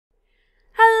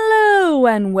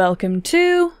Hello and welcome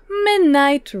to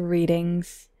Midnight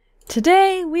Readings.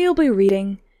 Today we'll be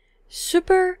reading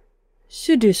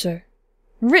Supersuducer,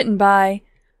 written by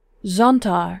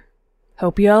Zontar.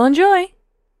 Hope you all enjoy!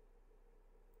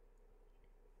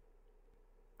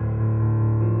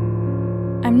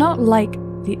 I'm not like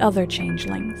the other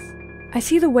changelings. I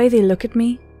see the way they look at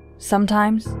me,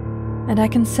 sometimes, and I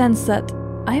can sense that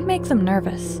I make them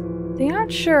nervous. They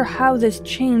aren't sure how this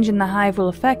change in the hive will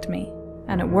affect me,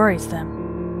 and it worries them.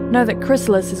 Now that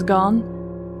Chrysalis is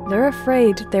gone, they're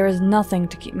afraid there is nothing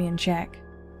to keep me in check.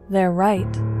 They're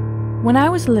right. When I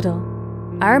was little,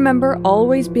 I remember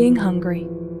always being hungry.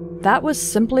 That was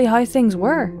simply how things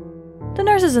were. The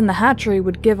nurses in the hatchery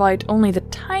would give out only the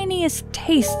tiniest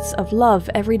tastes of love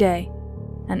every day,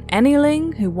 and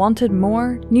anyling who wanted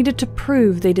more needed to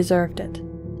prove they deserved it.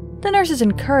 The nurses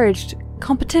encouraged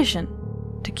competition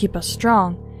to keep us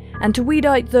strong, and to weed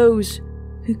out those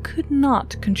who could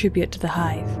not contribute to the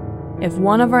hive. If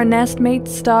one of our nestmates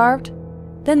starved,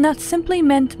 then that simply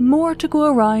meant more to go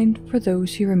around for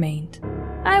those who remained.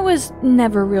 I was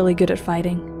never really good at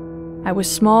fighting. I was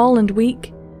small and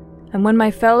weak, and when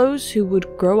my fellows who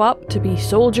would grow up to be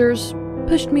soldiers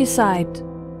pushed me aside,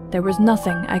 there was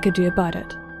nothing I could do about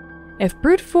it. If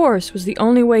brute force was the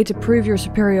only way to prove your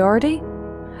superiority,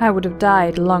 I would have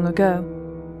died long ago.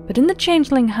 But in the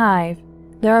changeling hive,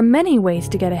 there are many ways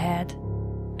to get ahead,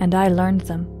 and I learned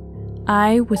them.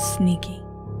 I was sneaky,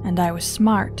 and I was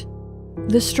smart.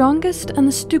 The strongest and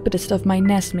the stupidest of my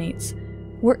nestmates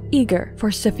were eager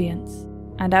for Scythians,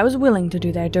 and I was willing to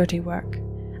do their dirty work.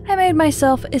 I made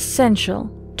myself essential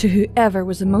to whoever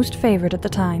was the most favored at the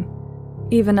time,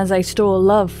 even as I stole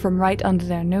love from right under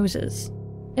their noses.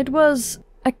 It was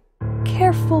a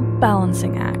careful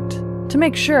balancing act to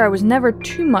make sure I was never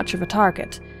too much of a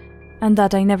target, and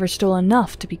that I never stole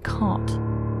enough to be caught.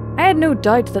 I had no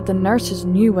doubt that the nurses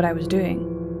knew what I was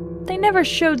doing. They never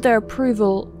showed their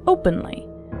approval openly,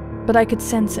 but I could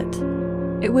sense it.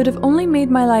 It would have only made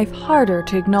my life harder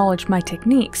to acknowledge my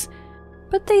techniques,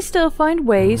 but they still found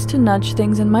ways to nudge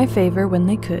things in my favor when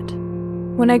they could.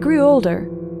 When I grew older,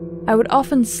 I would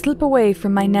often slip away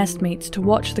from my nestmates to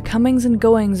watch the comings and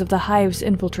goings of the hive's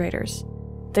infiltrators.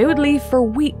 They would leave for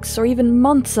weeks or even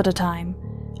months at a time,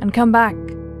 and come back,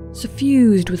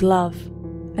 suffused with love.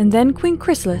 And then Queen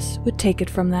Chrysalis would take it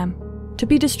from them, to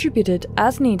be distributed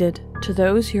as needed to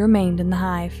those who remained in the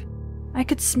hive. I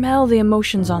could smell the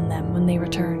emotions on them when they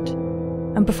returned,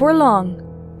 and before long,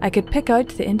 I could pick out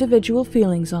the individual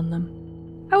feelings on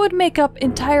them. I would make up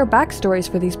entire backstories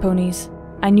for these ponies,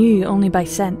 I knew only by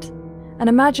scent, and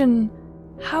imagine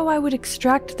how I would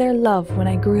extract their love when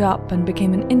I grew up and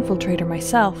became an infiltrator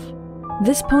myself.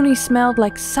 This pony smelled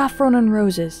like saffron and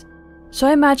roses, so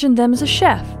I imagined them as a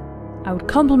chef. I would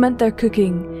compliment their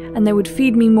cooking, and they would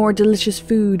feed me more delicious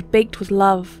food baked with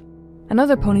love.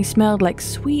 Another pony smelled like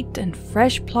sweet and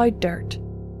fresh plowed dirt.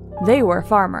 They were a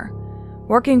farmer,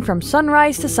 working from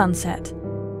sunrise to sunset,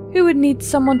 who would need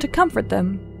someone to comfort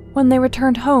them when they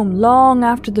returned home long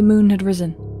after the moon had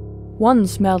risen. One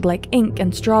smelled like ink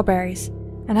and strawberries,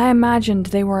 and I imagined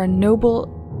they were a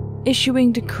noble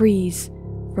issuing decrees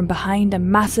from behind a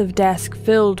massive desk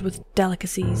filled with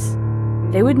delicacies.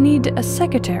 They would need a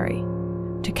secretary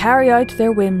to carry out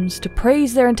their whims, to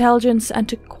praise their intelligence, and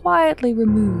to quietly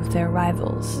remove their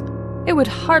rivals. It would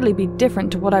hardly be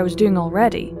different to what I was doing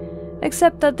already,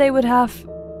 except that they would have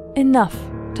enough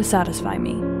to satisfy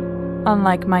me,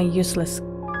 unlike my useless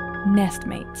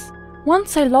nestmates.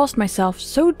 Once I lost myself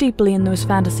so deeply in those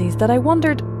fantasies that I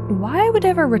wondered why I would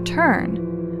ever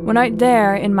return, when out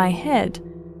there in my head,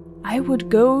 I would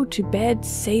go to bed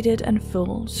sated and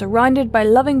full, surrounded by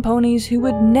loving ponies who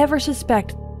would never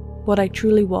suspect what I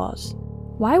truly was.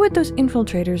 Why would those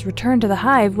infiltrators return to the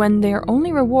hive when their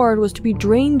only reward was to be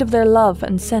drained of their love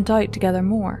and sent out to gather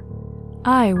more?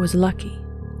 I was lucky.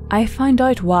 I found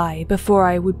out why before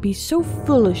I would be so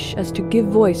foolish as to give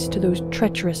voice to those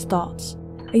treacherous thoughts.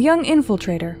 A young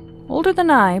infiltrator, older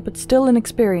than I but still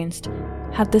inexperienced,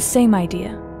 had the same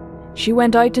idea. She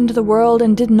went out into the world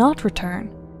and did not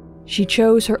return. She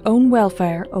chose her own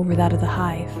welfare over that of the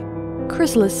hive.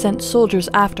 Chrysalis sent soldiers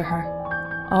after her.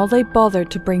 All they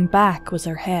bothered to bring back was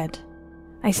her head.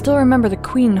 I still remember the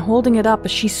queen holding it up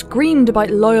as she screamed about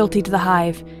loyalty to the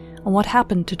hive and what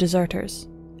happened to deserters.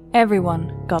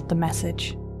 Everyone got the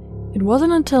message. It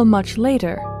wasn't until much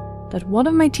later that one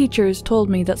of my teachers told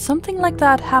me that something like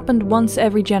that happened once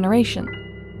every generation.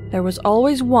 There was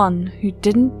always one who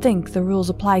didn't think the rules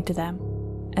applied to them,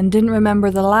 and didn't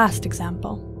remember the last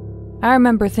example. I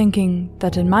remember thinking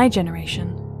that in my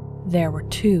generation, there were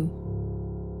two.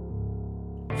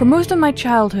 For most of my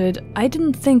childhood, I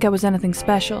didn't think I was anything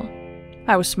special.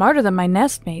 I was smarter than my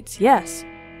nestmates, yes,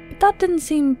 but that didn't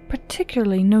seem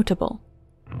particularly notable.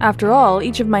 After all,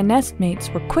 each of my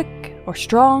nestmates were quick, or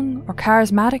strong, or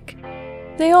charismatic.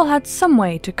 They all had some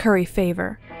way to curry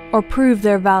favor, or prove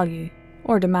their value,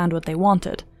 or demand what they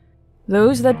wanted.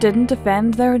 Those that didn't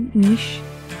defend their niche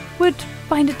would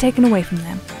find it taken away from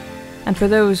them, and for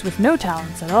those with no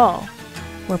talents at all,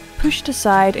 were pushed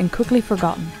aside and quickly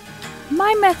forgotten.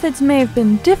 My methods may have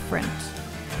been different,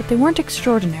 but they weren't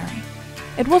extraordinary.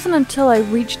 It wasn't until I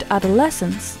reached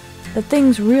adolescence that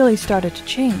things really started to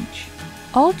change.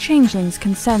 All changelings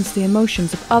can sense the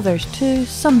emotions of others to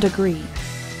some degree,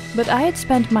 but I had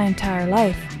spent my entire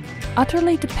life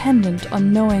utterly dependent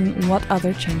on knowing what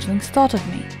other changelings thought of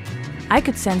me. I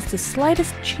could sense the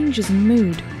slightest changes in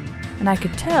mood, and I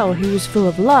could tell who was full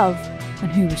of love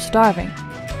and who was starving,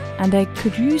 and I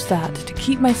could use that to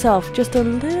keep myself just a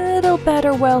little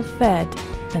better well-fed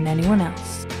than anyone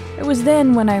else. It was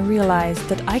then when I realized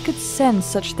that I could sense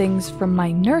such things from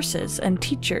my nurses and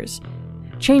teachers,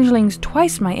 changelings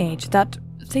twice my age, that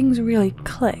things really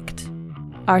clicked.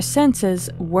 Our senses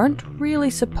weren't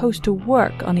really supposed to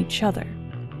work on each other.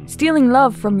 Stealing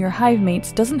love from your hive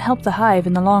mates doesn't help the hive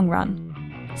in the long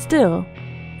run. Still,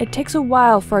 it takes a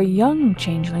while for a young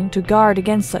changeling to guard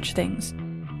against such things,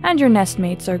 and your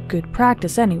nestmates are good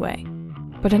practice anyway.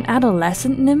 But an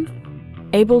adolescent nymph,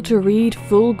 able to read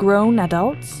full-grown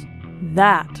adults?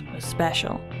 That was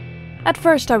special. At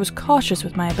first I was cautious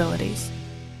with my abilities.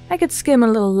 I could skim a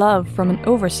little love from an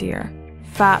overseer,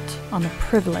 fat on a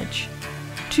privilege,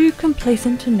 too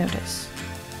complacent to notice.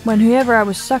 When whoever I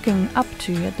was sucking up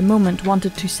to at the moment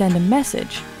wanted to send a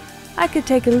message, I could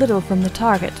take a little from the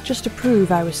target just to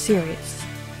prove I was serious.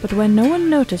 But when no one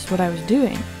noticed what I was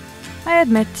doing, I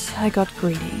admit I got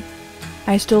greedy.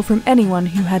 I stole from anyone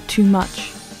who had too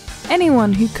much,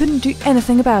 anyone who couldn't do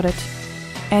anything about it,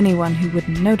 anyone who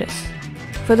wouldn't notice.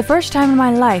 For the first time in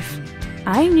my life,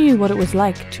 I knew what it was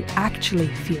like to actually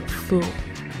feel full.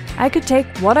 I could take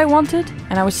what I wanted,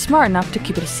 and I was smart enough to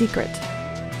keep it a secret.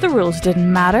 The rules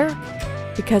didn't matter,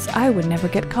 because I would never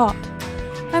get caught.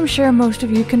 I'm sure most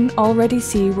of you can already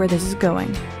see where this is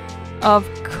going. Of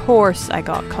course I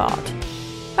got caught.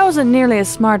 I wasn't nearly as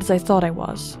smart as I thought I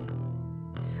was.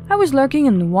 I was lurking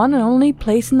in the one and only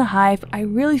place in the hive I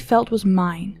really felt was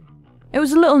mine. It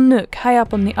was a little nook high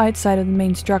up on the outside of the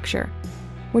main structure,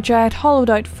 which I had hollowed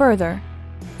out further,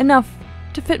 enough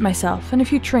to fit myself and a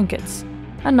few trinkets,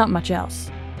 and not much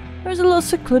else. It was a little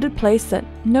secluded place that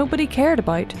nobody cared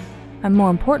about, and more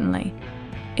importantly,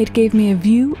 it gave me a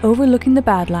view overlooking the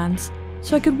Badlands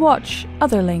so I could watch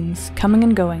otherlings coming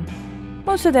and going.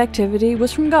 Most of the activity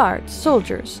was from guards,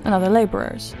 soldiers, and other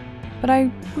labourers, but I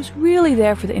was really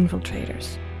there for the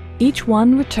infiltrators. Each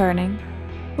one returning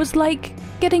was like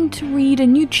getting to read a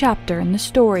new chapter in the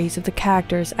stories of the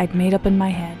characters I'd made up in my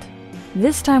head.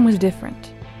 This time was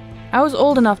different. I was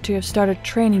old enough to have started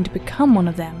training to become one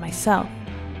of them myself.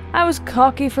 I was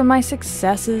cocky for my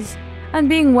successes, and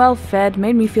being well fed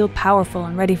made me feel powerful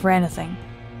and ready for anything.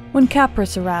 When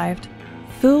Capris arrived,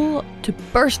 full to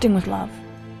bursting with love,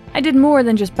 I did more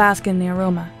than just bask in the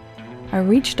aroma. I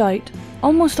reached out,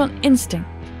 almost on instinct,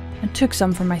 and took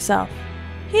some for myself.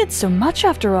 He had so much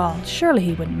after all, surely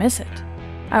he wouldn't miss it.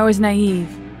 I was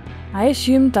naive. I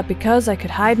assumed that because I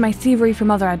could hide my thievery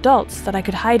from other adults, that I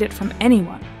could hide it from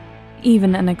anyone,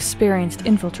 even an experienced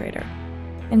infiltrator.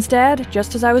 Instead,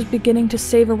 just as I was beginning to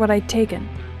savor what I'd taken,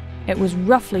 it was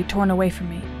roughly torn away from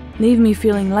me, leaving me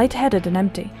feeling lightheaded and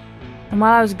empty. And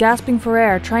while I was gasping for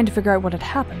air, trying to figure out what had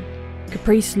happened,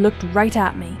 Caprice looked right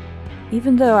at me,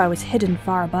 even though I was hidden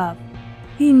far above.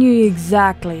 He knew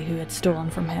exactly who had stolen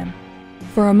from him.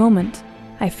 For a moment,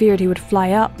 I feared he would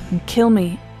fly up and kill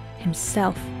me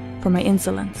himself for my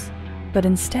insolence, but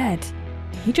instead,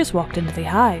 he just walked into the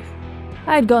hive.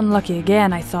 I had gotten lucky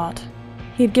again, I thought.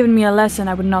 He had given me a lesson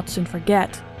I would not soon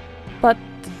forget, but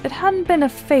it hadn't been a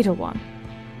fatal one.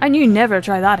 I knew never to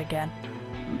try that again,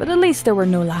 but at least there were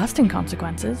no lasting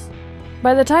consequences.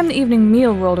 By the time the evening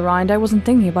meal rolled around, I wasn't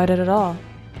thinking about it at all.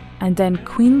 And then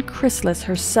Queen Chrysalis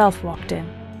herself walked in,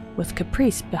 with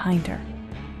Caprice behind her.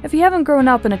 If you haven't grown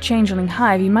up in a changeling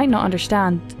hive, you might not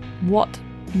understand what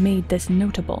made this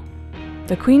notable.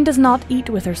 The Queen does not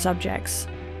eat with her subjects.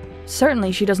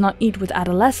 Certainly she does not eat with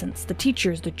adolescents, the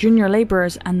teachers, the junior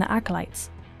labourers, and the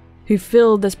acolytes, who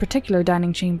filled this particular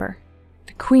dining chamber.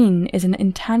 The Queen is an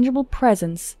intangible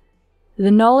presence.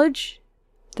 The knowledge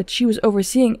that she was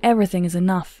overseeing everything is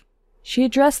enough. She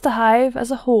addressed the hive as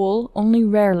a whole only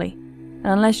rarely, and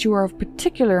unless you were of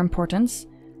particular importance,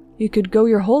 you could go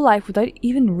your whole life without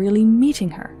even really meeting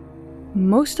her.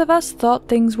 Most of us thought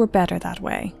things were better that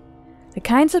way. The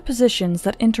kinds of positions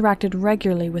that interacted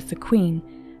regularly with the Queen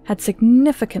had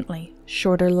significantly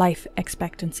shorter life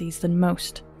expectancies than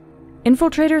most.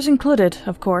 Infiltrators included,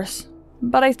 of course,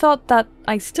 but I thought that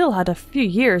I still had a few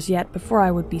years yet before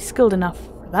I would be skilled enough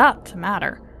for that to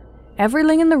matter.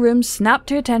 Everyling in the room snapped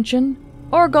to attention,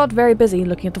 or got very busy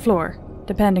looking at the floor,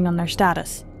 depending on their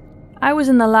status. I was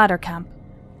in the latter camp,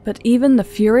 but even the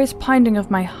furious pounding of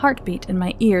my heartbeat in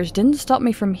my ears didn't stop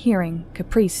me from hearing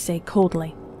Caprice say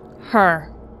coldly,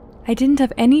 "Her." I didn't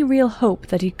have any real hope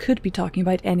that he could be talking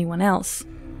about anyone else,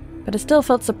 but it still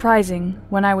felt surprising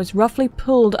when I was roughly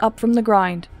pulled up from the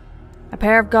ground, a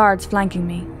pair of guards flanking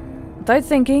me. Without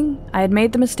thinking, I had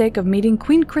made the mistake of meeting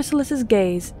Queen Chrysalis's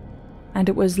gaze, and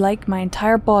it was like my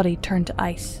entire body turned to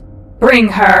ice. "Bring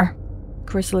her,"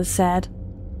 Chrysalis said,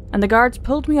 and the guards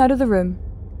pulled me out of the room.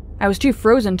 I was too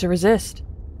frozen to resist.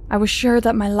 I was sure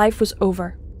that my life was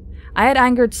over. I had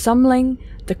angered someling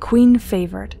the Queen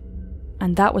favoured,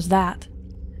 and that was that.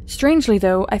 Strangely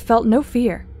though, I felt no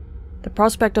fear. The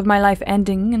prospect of my life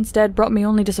ending instead brought me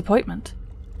only disappointment.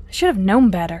 I should have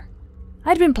known better.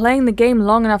 I'd been playing the game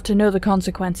long enough to know the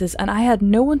consequences, and I had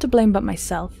no one to blame but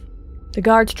myself. The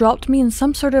guards dropped me in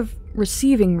some sort of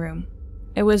receiving room.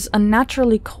 It was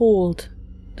unnaturally cold,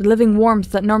 the living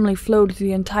warmth that normally flowed through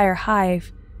the entire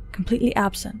hive completely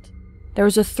absent. There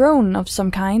was a throne of some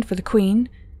kind for the Queen,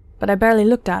 but I barely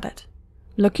looked at it.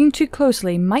 Looking too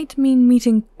closely might mean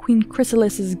meeting Queen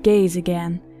Chrysalis's gaze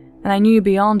again, and I knew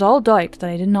beyond all doubt that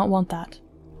I did not want that.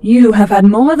 "You have had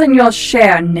more than your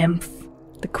share, nymph,"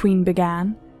 the Queen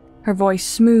began, her voice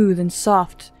smooth and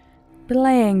soft,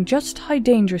 belaying just how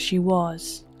dangerous she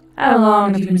was. "How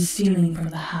long have you been stealing from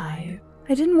the hive?"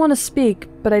 I didn't want to speak,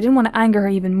 but I didn't want to anger her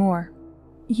even more.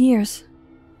 "Years,"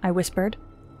 I whispered.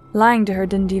 Lying to her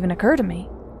didn't even occur to me.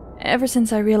 Ever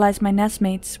since I realized my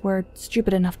nestmates were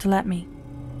stupid enough to let me.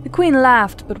 The Queen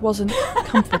laughed, but wasn't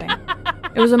comforting.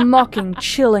 It was a mocking,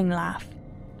 chilling laugh.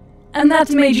 "And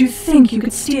that made you think you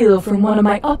could steal from one of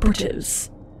my operatives?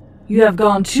 You have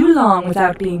gone too long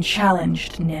without being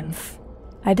challenged, nymph."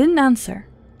 I didn't answer,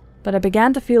 but I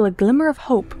began to feel a glimmer of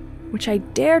hope, which I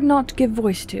dared not give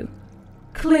voice to.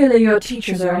 "Clearly your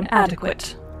teachers are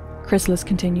inadequate," Chrysalis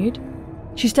continued.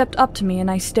 She stepped up to me and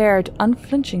I stared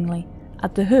unflinchingly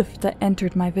at the hoof that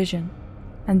entered my vision.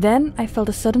 And then I felt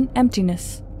a sudden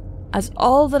emptiness, as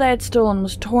all that I had stolen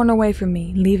was torn away from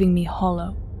me, leaving me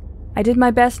hollow. I did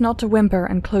my best not to whimper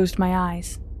and closed my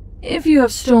eyes. "If you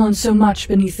have stolen so much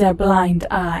beneath their blind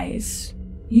eyes,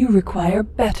 you require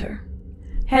better.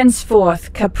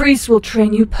 Henceforth, Caprice will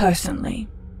train you personally.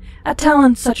 A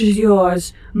talent such as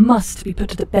yours must be put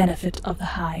to the benefit of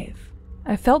the hive."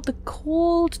 I felt the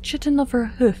cold chitin of her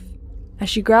hoof as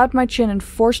she grabbed my chin and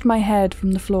forced my head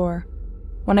from the floor.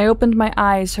 When I opened my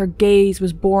eyes, her gaze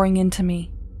was boring into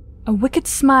me, a wicked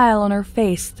smile on her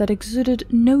face that exuded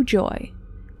no joy.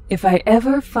 "If I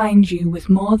ever find you with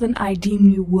more than I deem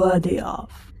you worthy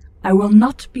of, I will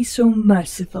not be so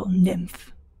merciful,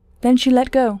 nymph." Then she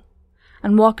let go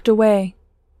and walked away,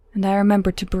 and I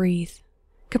remembered to breathe.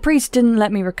 Caprice didn't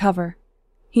let me recover.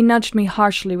 He nudged me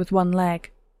harshly with one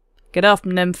leg. "Get up,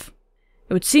 nymph.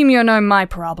 It would seem you're now my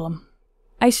problem."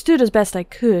 I stood as best I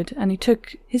could, and he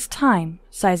took his time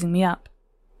sizing me up.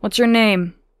 "What's your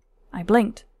name?" I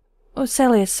blinked.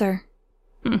 "Ocelius, sir."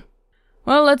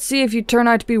 Well, let's see if you turn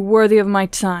out to be worthy of my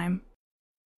time."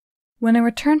 When I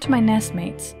returned to my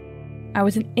nestmates, I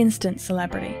was an instant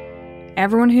celebrity.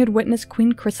 Everyone who had witnessed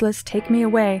Queen Chrysalis take me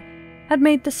away had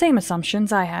made the same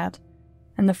assumptions I had,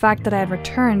 and the fact that I had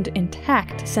returned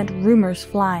intact sent rumors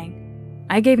flying.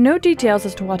 I gave no details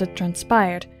as to what had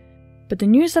transpired, but the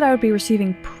news that I would be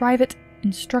receiving private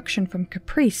instruction from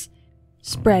Caprice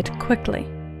spread quickly,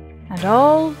 and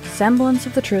all semblance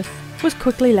of the truth was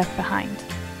quickly left behind.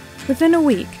 Within a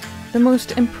week, the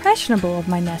most impressionable of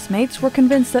my nestmates were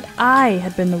convinced that I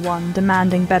had been the one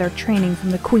demanding better training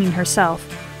from the Queen herself,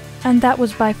 and that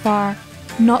was by far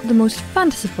not the most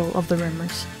fanciful of the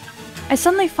rumors. I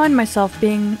suddenly found myself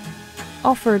being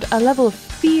offered a level of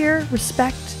fear,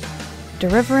 respect,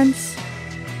 reverence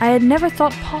I had never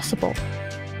thought possible.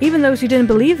 Even those who didn't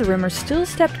believe the rumors still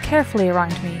stepped carefully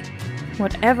around me.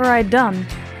 Whatever I'd done,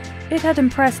 it had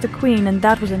impressed the Queen, and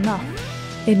that was enough.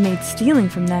 It made stealing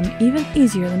from them even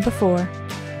easier than before.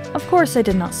 Of course I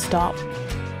did not stop.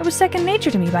 It was second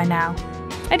nature to me by now.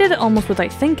 I did it almost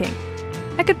without thinking.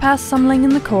 I could pass someling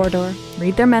in the corridor,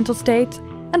 read their mental state,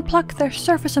 and pluck their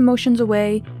surface emotions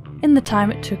away in the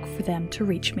time it took for them to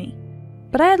reach me.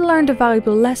 But I had learned a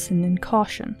valuable lesson in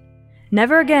caution.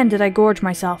 Never again did I gorge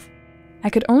myself. I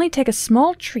could only take a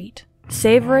small treat,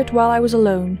 savor it while I was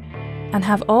alone, and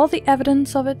have all the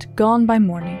evidence of it gone by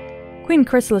morning. Queen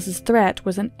Chrysalis's threat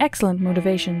was an excellent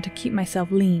motivation to keep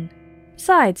myself lean.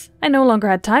 Besides, I no longer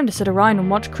had time to sit around and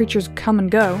watch creatures come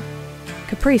and go.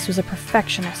 Caprice was a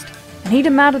perfectionist, and he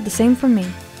demanded the same from me.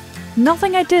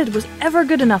 Nothing I did was ever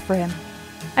good enough for him.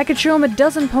 I could show him a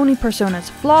dozen pony personas,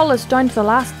 flawless down to the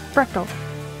last freckle,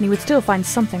 and he would still find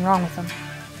something wrong with them.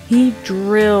 He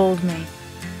drilled me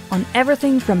on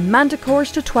everything from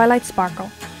manticores to Twilight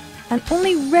Sparkle, and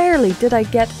only rarely did I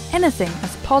get anything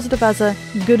as positive as a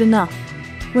good enough.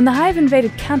 When the hive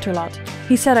invaded Canterlot,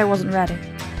 he said I wasn't ready.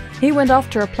 He went off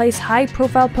to replace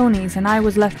high-profile ponies and I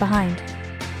was left behind.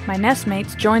 My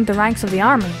nestmates joined the ranks of the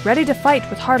army, ready to fight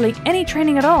with hardly any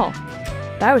training at all.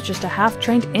 But I was just a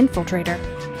half-trained infiltrator,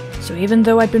 so even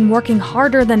though I'd been working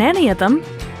harder than any of them,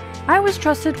 I was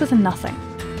trusted with nothing.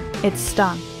 It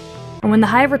stung. And when the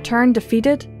hive returned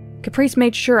defeated, Caprice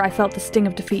made sure I felt the sting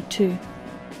of defeat too.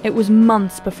 It was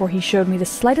months before he showed me the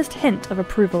slightest hint of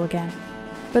approval again.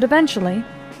 But eventually,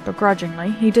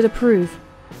 begrudgingly, he did approve.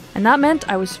 And that meant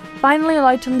I was finally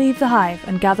allowed to leave the hive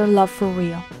and gather love for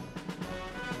real.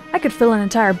 I could fill an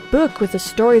entire book with the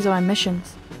stories of my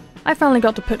missions. I finally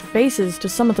got to put faces to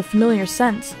some of the familiar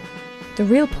scents. The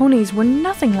real ponies were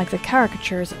nothing like the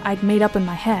caricatures I'd made up in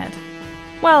my head.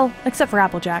 Well, except for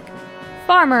Applejack.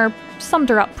 Farmer summed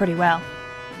her up pretty well,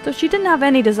 though she didn't have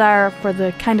any desire for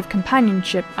the kind of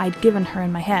companionship I'd given her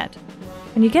in my head.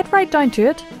 When you get right down to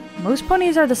it, most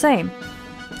ponies are the same.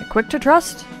 They're quick to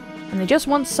trust, and they just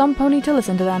want some pony to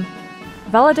listen to them,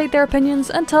 validate their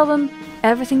opinions, and tell them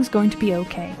everything's going to be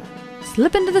okay.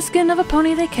 Slip into the skin of a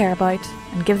pony they care about,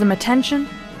 and give them attention,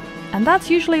 and that's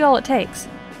usually all it takes.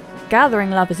 Gathering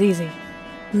love is easy.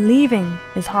 Leaving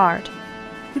is hard.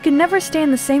 You can never stay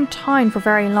in the same town for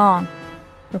very long.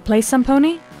 Replace some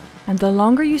pony, and the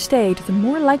longer you stayed, the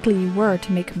more likely you were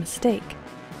to make a mistake.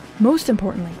 Most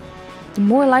importantly, the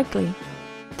more likely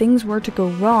things were to go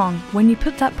wrong when you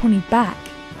put that pony back.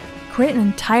 Create an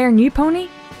entire new pony,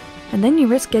 and then you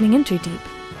risk getting in too deep.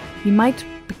 You might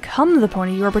become the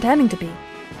pony you were pretending to be,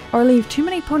 or leave too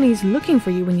many ponies looking for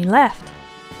you when you left.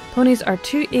 Ponies are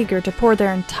too eager to pour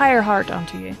their entire heart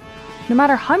onto you, no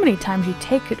matter how many times you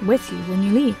take it with you when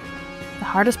you leave. The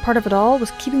hardest part of it all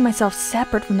was keeping myself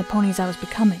separate from the ponies I was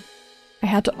becoming. I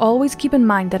had to always keep in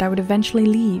mind that I would eventually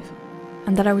leave,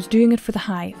 and that I was doing it for the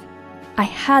hive. I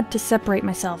had to separate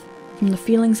myself from the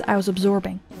feelings I was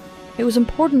absorbing. It was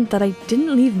important that I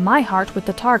didn't leave my heart with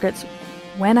the targets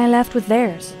when I left with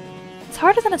theirs. It's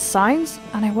harder than it sounds,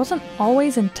 and I wasn't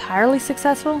always entirely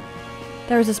successful.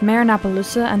 There was this mare in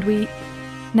Appaloosa, and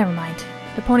never mind.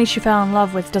 The pony she fell in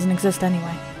love with doesn't exist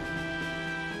anyway.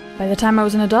 By the time I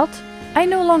was an adult, I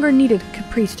no longer needed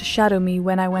Caprice to shadow me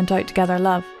when I went out to gather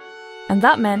love, and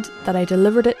that meant that I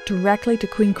delivered it directly to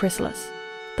Queen Chrysalis.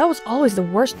 That was always the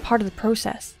worst part of the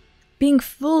process. Being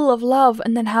full of love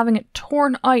and then having it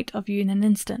torn out of you in an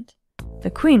instant.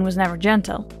 The Queen was never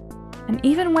gentle, and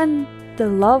even when the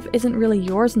love isn't really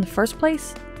yours in the first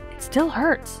place, it still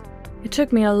hurts. It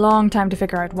took me a long time to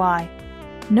figure out why.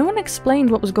 No one explained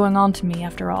what was going on to me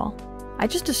after all. I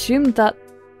just assumed that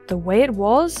the way it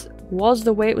was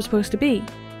the way it was supposed to be.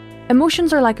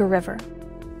 Emotions are like a river.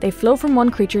 They flow from one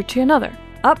creature to another,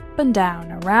 up and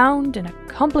down, around in a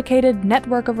complicated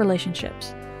network of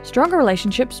relationships. Stronger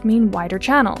relationships mean wider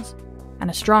channels, and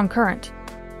a strong current.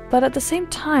 But at the same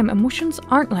time, emotions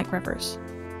aren't like rivers.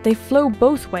 They flow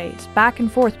both ways, back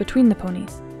and forth between the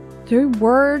ponies, through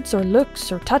words or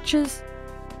looks or touches.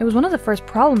 It was one of the first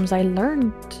problems I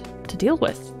learned to deal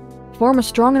with. Form a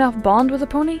strong enough bond with a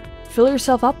pony, fill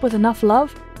yourself up with enough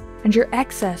love, and your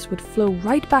excess would flow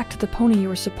right back to the pony you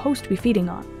were supposed to be feeding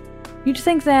on. You'd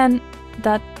think then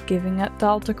that giving it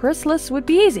all to Chrysalis would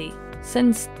be easy,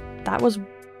 since that was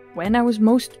when I was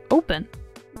most open.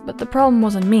 But the problem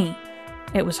wasn't me,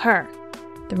 it was her.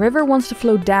 The river wants to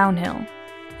flow downhill,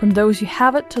 from those who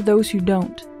have it to those who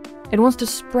don't. It wants to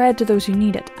spread to those who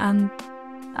need it, and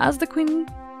as the Queen,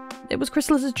 it was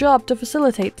Chrysalis's job to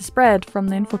facilitate the spread from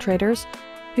the infiltrators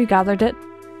who gathered it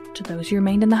to those who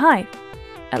remained in the hive.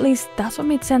 At least that's what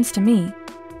made sense to me,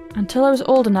 until I was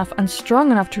old enough and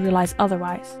strong enough to realize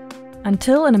otherwise.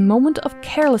 Until in a moment of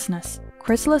carelessness,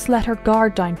 Chrysalis let her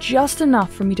guard down just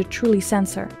enough for me to truly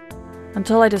sense her.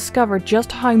 Until I discovered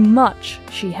just how much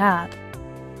she had.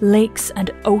 Lakes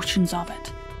and oceans of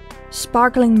it.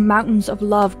 Sparkling mountains of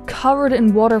love covered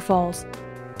in waterfalls,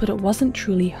 but it wasn't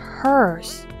truly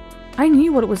hers. I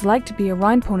knew what it was like to be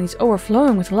around ponies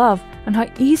overflowing with love and how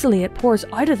easily it pours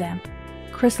out of them.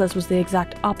 Chrysalis was the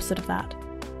exact opposite of that.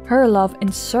 Her love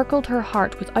encircled her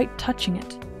heart without touching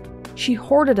it. She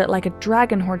hoarded it like a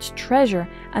dragon hoards treasure,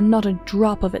 and not a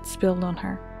drop of it spilled on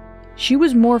her. She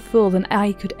was more full than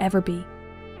I could ever be.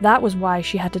 That was why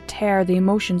she had to tear the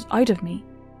emotions out of me.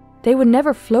 They would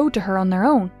never flow to her on their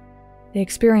own. The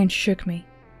experience shook me.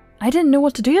 I didn't know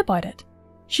what to do about it.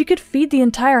 She could feed the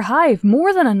entire hive,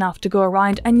 more than enough to go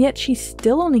around, and yet she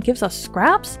still only gives us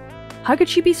scraps? How could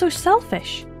she be so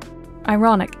selfish?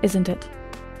 Ironic, isn't it?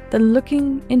 That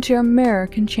looking into your mirror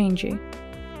can change you.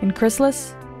 In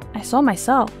Chrysalis, I saw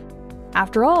myself.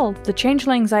 After all, the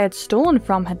changelings I had stolen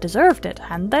from had deserved it,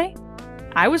 hadn't they?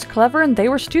 I was clever and they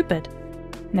were stupid.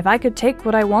 And if I could take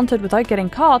what I wanted without getting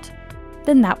caught,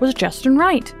 then that was just and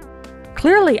right.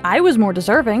 Clearly, I was more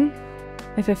deserving.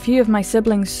 If a few of my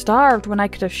siblings starved when I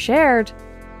could have shared,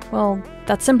 well,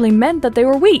 that simply meant that they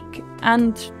were weak,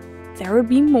 and there would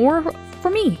be more for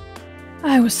me.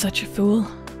 I was such a fool.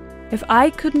 If I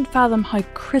couldn't fathom how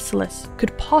Chrysalis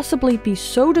could possibly be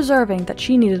so deserving that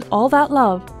she needed all that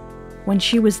love when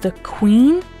she was the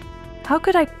queen, how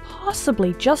could I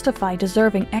possibly justify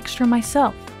deserving extra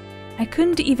myself? I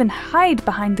couldn't even hide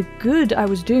behind the good I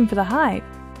was doing for the hive.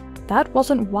 That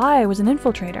wasn't why I was an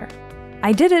infiltrator.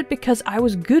 I did it because I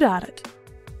was good at it,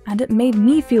 and it made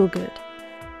me feel good,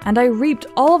 and I reaped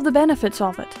all of the benefits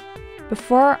of it,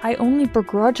 before I only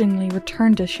begrudgingly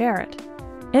returned to share it.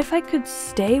 If I could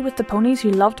stay with the ponies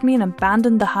who loved me and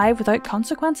abandoned the hive without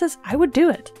consequences, I would do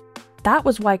it. That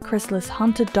was why Chrysalis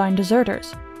hunted down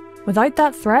deserters. Without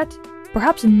that threat,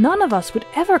 perhaps none of us would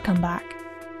ever come back.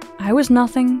 I was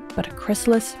nothing but a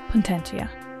Chrysalis Potentia,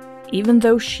 even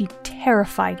though she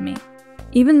terrified me,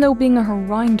 even though being a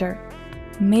Horinder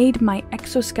made my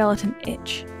exoskeleton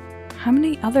itch. How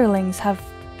many otherlings have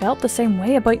felt the same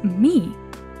way about me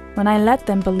when I let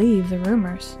them believe the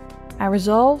rumors? I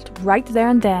resolved right there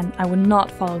and then I would not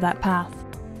follow that path.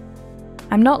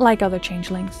 I'm not like other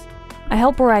changelings. I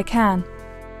help where I can,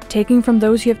 taking from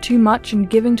those who have too much and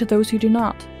giving to those who do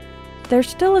not. There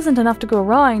still isn't enough to go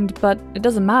around, but it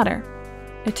doesn't matter.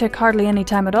 It took hardly any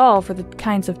time at all for the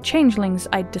kinds of changelings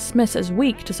I'd dismiss as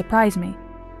weak to surprise me.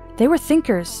 They were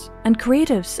thinkers, and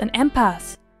creatives, and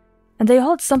empaths, and they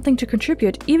all had something to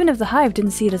contribute even if the hive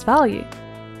didn't see it as value.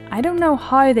 I don't know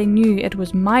how they knew it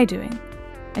was my doing.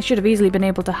 I should have easily been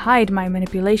able to hide my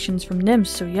manipulations from nymphs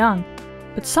so young,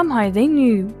 but somehow they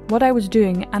knew what I was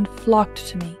doing and flocked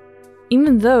to me.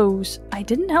 Even those I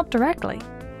didn't help directly.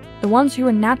 The ones who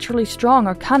were naturally strong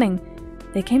or cunning,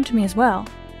 they came to me as well.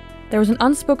 There was an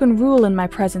unspoken rule in my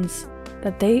presence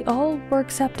that they all were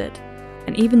accepted,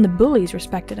 and even the bullies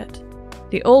respected it.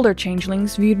 The older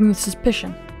changelings viewed me with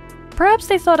suspicion. Perhaps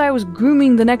they thought I was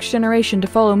grooming the next generation to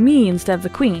follow me instead of the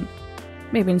queen.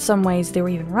 Maybe in some ways they were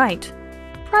even right.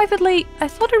 Privately, I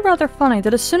thought it rather funny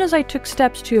that as soon as I took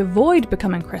steps to avoid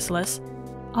becoming Chrysalis,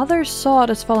 others saw it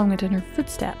as following it in her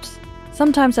footsteps.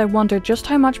 Sometimes I wondered just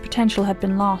how much potential had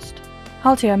been lost.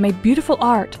 Haltia made beautiful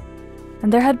art,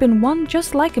 and there had been one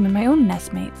just like him in my own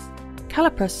nestmates.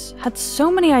 Calipris had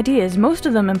so many ideas, most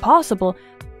of them impossible,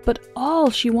 but all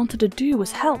she wanted to do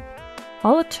was help.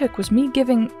 All it took was me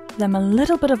giving them a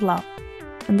little bit of love,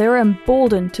 and they were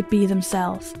emboldened to be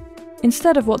themselves,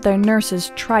 instead of what their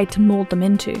nurses tried to mold them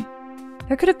into.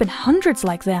 There could have been hundreds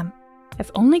like them,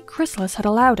 if only Chrysalis had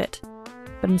allowed it.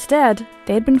 But instead,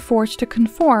 they had been forced to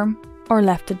conform or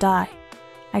left to die.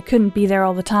 I couldn't be there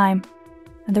all the time,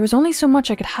 and there was only so much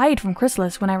I could hide from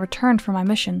Chrysalis when I returned from my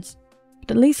missions.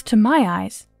 But at least to my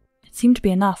eyes, it seemed to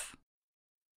be enough.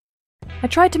 I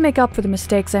tried to make up for the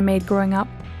mistakes I made growing up.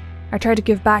 I tried to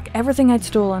give back everything I'd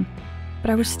stolen,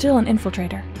 but I was still an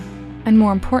infiltrator. And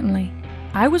more importantly,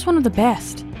 I was one of the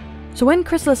best. So when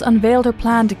Chrysalis unveiled her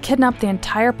plan to kidnap the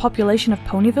entire population of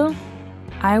Ponyville,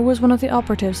 I was one of the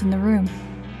operatives in the room.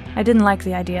 I didn't like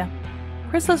the idea.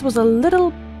 Chrysalis was a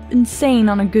little insane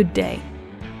on a good day,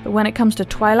 but when it comes to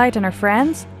Twilight and her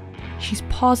friends, she's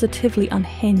positively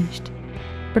unhinged.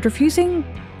 But refusing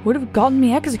would have gotten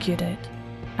me executed,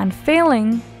 and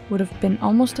failing would have been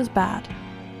almost as bad.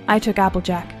 I took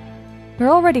Applejack. We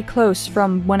were already close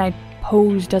from when I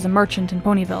posed as a merchant in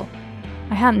Ponyville.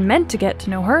 I hadn't meant to get to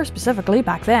know her specifically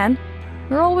back then.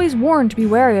 We were always warned to be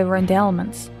wary of her in the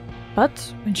elements.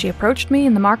 But when she approached me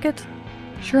in the market,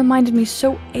 she reminded me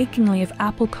so achingly of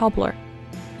Apple Cobbler.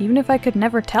 Even if I could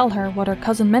never tell her what her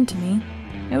cousin meant to me,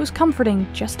 it was comforting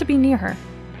just to be near her.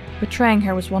 Betraying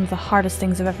her was one of the hardest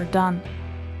things I've ever done.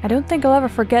 I don't think I'll ever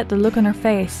forget the look on her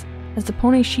face as the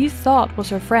pony she thought was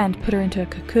her friend put her into a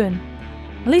cocoon.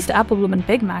 At least Applebloom and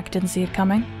Big Mac didn't see it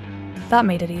coming. That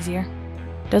made it easier.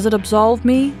 Does it absolve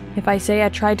me if I say I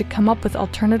tried to come up with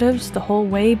alternatives the whole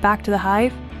way back to the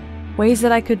hive? Ways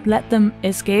that I could let them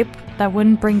escape that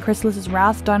wouldn't bring Chrysalis's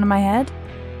wrath down on my head?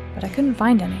 But I couldn't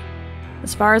find any.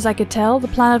 As far as I could tell, the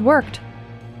plan had worked.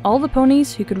 All the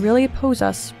ponies who could really oppose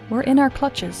us were in our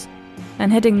clutches.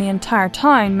 and hitting the entire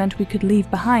town meant we could leave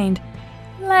behind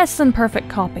less than perfect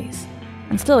copies,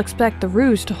 and still expect the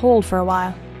ruse to hold for a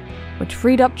while, which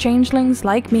freed up changelings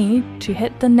like me to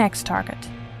hit the next target.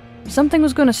 Something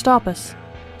was going to stop us.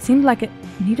 It seemed like it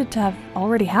needed to have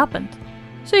already happened.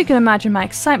 So you can imagine my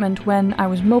excitement when I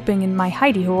was moping in my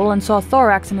hidey hole and saw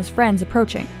Thorax and his friends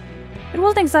approaching. It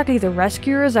wasn't exactly the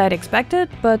rescuers I had expected,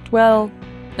 but, well,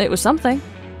 it was something.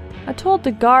 I told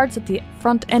the guards at the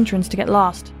front entrance to get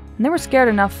lost, and they were scared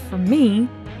enough for me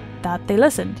that they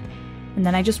listened, and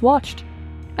then I just watched.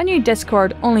 I knew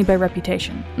Discord only by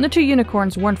reputation, and the two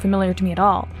unicorns weren't familiar to me at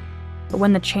all. But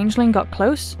when the changeling got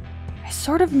close, I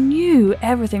sort of knew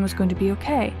everything was going to be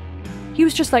okay. He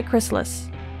was just like Chrysalis,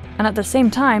 and at the same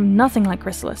time, nothing like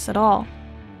Chrysalis at all.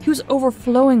 He was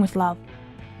overflowing with love.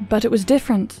 But it was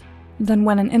different than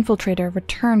when an infiltrator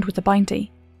returned with a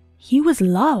bounty. He was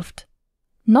loved.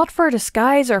 Not for a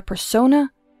disguise or a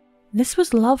persona. This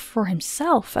was love for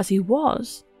himself as he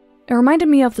was. It reminded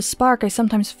me of the spark I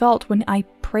sometimes felt when I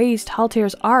praised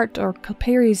Haltyr's art or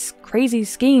Kalperi's crazy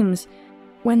schemes,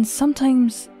 when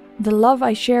sometimes the love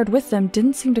I shared with them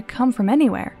didn't seem to come from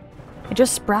anywhere. It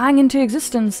just sprang into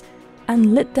existence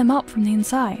and lit them up from the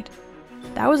inside.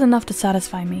 That was enough to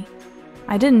satisfy me.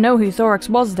 I didn't know who Thorax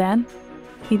was then.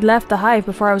 He'd left the hive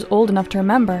before I was old enough to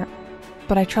remember,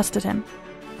 but I trusted him.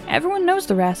 Everyone knows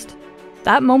the rest.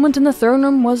 That moment in the throne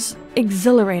room was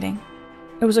exhilarating.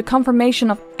 It was a confirmation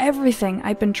of everything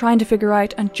I'd been trying to figure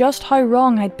out and just how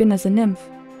wrong I'd been as a nymph.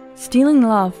 Stealing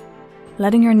love,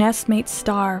 letting your nestmates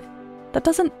starve, that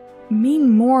doesn't mean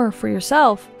more for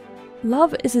yourself.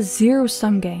 Love is a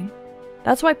zero-sum game.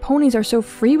 That's why ponies are so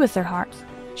free with their hearts.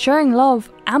 Sharing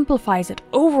love amplifies it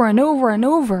over and over and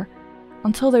over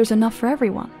until there's enough for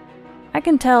everyone. I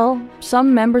can tell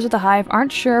some members of the hive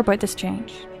aren't sure about this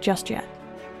change just yet.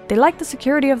 They like the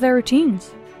security of their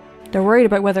routines. They're worried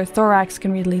about whether Thorax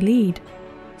can really lead.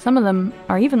 Some of them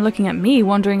are even looking at me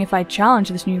wondering if I'd challenge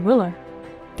this new ruler.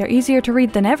 They're easier to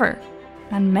read than ever,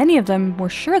 and many of them were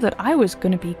sure that I was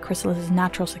going to be Chrysalis's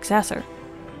natural successor.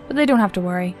 But they don't have to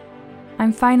worry.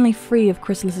 I'm finally free of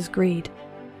Chrysalis's greed.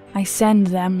 I send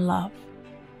them love.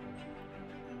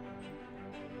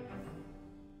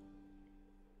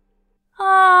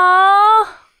 Aww.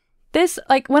 This,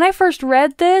 when I first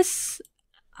read this,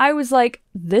 I was like,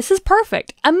 this is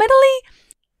perfect. Admittedly,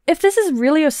 if this is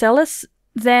really Ocelis,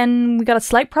 then we got a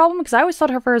slight problem, because I always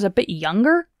thought of her as a bit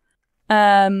younger.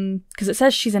 Because it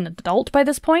says she's an adult by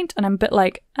this point, and I'm a bit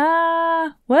like,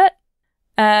 what?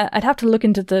 I'd have to look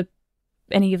into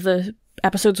any of the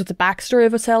episodes with the backstory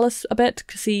of Ocelis a bit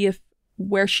to see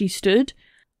where she stood.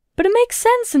 But it makes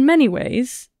sense in many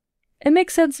ways.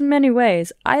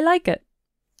 I like it.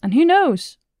 And who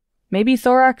knows? Maybe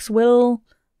Thorax will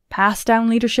pass down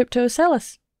leadership to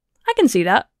Ocelis. I can see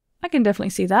that. I can definitely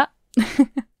see that.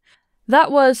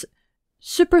 That was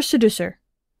Supersuducer.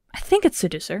 I think it's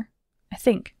Seducer. I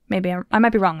think. Maybe I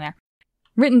might be wrong there.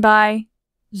 Written by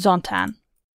Zontan.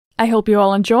 I hope you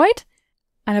all enjoyed.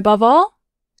 And above all,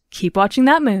 keep watching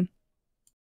that moon.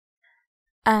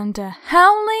 And a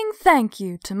howling thank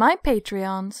you to my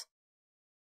Patreons.